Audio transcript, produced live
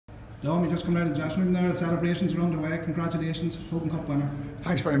Dom, you just come out of the dressing room there, the celebrations are underway. Congratulations, Hogan Cup winner.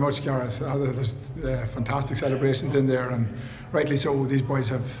 Thanks very much, Gareth. There's fantastic celebrations in there, and rightly so. These boys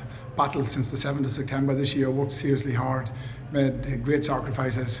have battled since the 7th of September this year, worked seriously hard, made great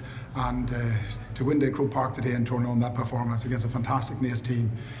sacrifices, and to win the Croke Park today and turn on that performance against a fantastic Naas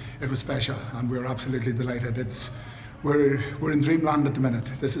team, it was special, and we're absolutely delighted. We're in dreamland at the minute.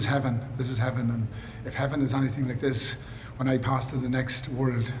 This is heaven, and if heaven is anything like this, when I pass to the next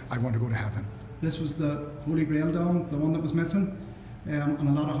world, I want to go to heaven. This was the Holy Grail, Dom, the one that was missing, and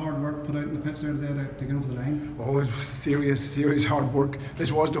a lot of hard work put out in the pitch there today to get over the line. Oh, it was serious hard work.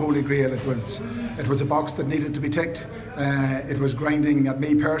 This was the Holy Grail. It was a box that needed to be ticked. It was grinding at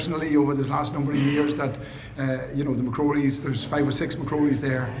me personally over this last number of years that, the McCrorys, there's 5 or 6 McCrorys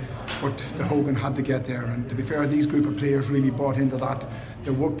there, but the Hogan had to get there. And to be fair, these group of players really bought into that. They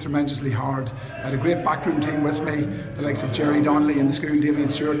worked tremendously hard. I had a great backroom team with me, the likes of Jerry Donnelly in the school, Damien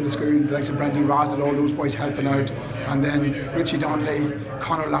Stewart in the school, the likes of Brendan Razzett, all those boys helping out, and then Richie Donnelly,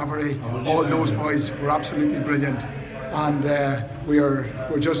 Conor Lavery, all those boys were absolutely brilliant. And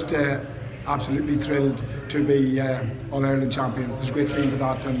we're just absolutely thrilled to be All-Ireland champions. There's a great feeling to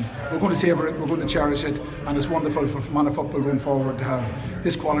that, and we're going to savour it, we're going to cherish it, and it's wonderful for Fermanagh football going forward to have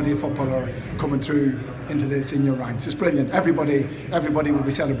this quality of footballer coming through into the senior ranks. It's brilliant. Everybody will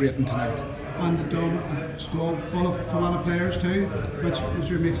be celebrating tonight. And Dom, a squad full of Fermanagh players too, which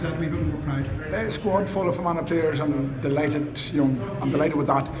makes that a wee bit more proud. A squad full of Fermanagh players, I'm delighted with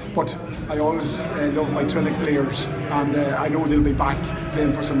that. But I always love my Trinity players, and I know they'll be back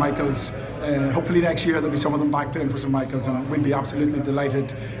playing for St Michael's. Hopefully next year there'll be some of them back playing for St Michael's, and we'll be absolutely delighted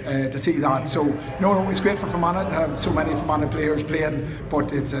to see that. So no, it's great for Fermanagh to have so many Fermanagh players playing,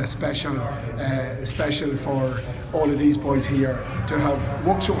 but it's special for all of these boys here to have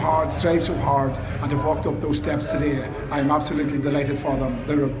worked so hard, strived so hard, and to have walked up those steps today. I'm absolutely delighted for them.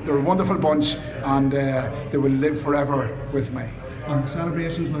 They're a wonderful bunch, and they will live forever with me. And the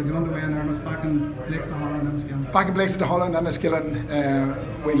celebrations will get underway in earnest back in Blakes to Holland and Enniskillen. Back in Blakes to Holland and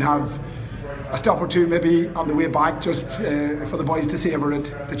Enniskillen, we'll have a stop or two maybe on the way back, just for the boys to savour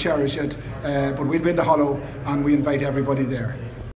it, to cherish it. But we'll be in the Hollow, and we invite everybody there.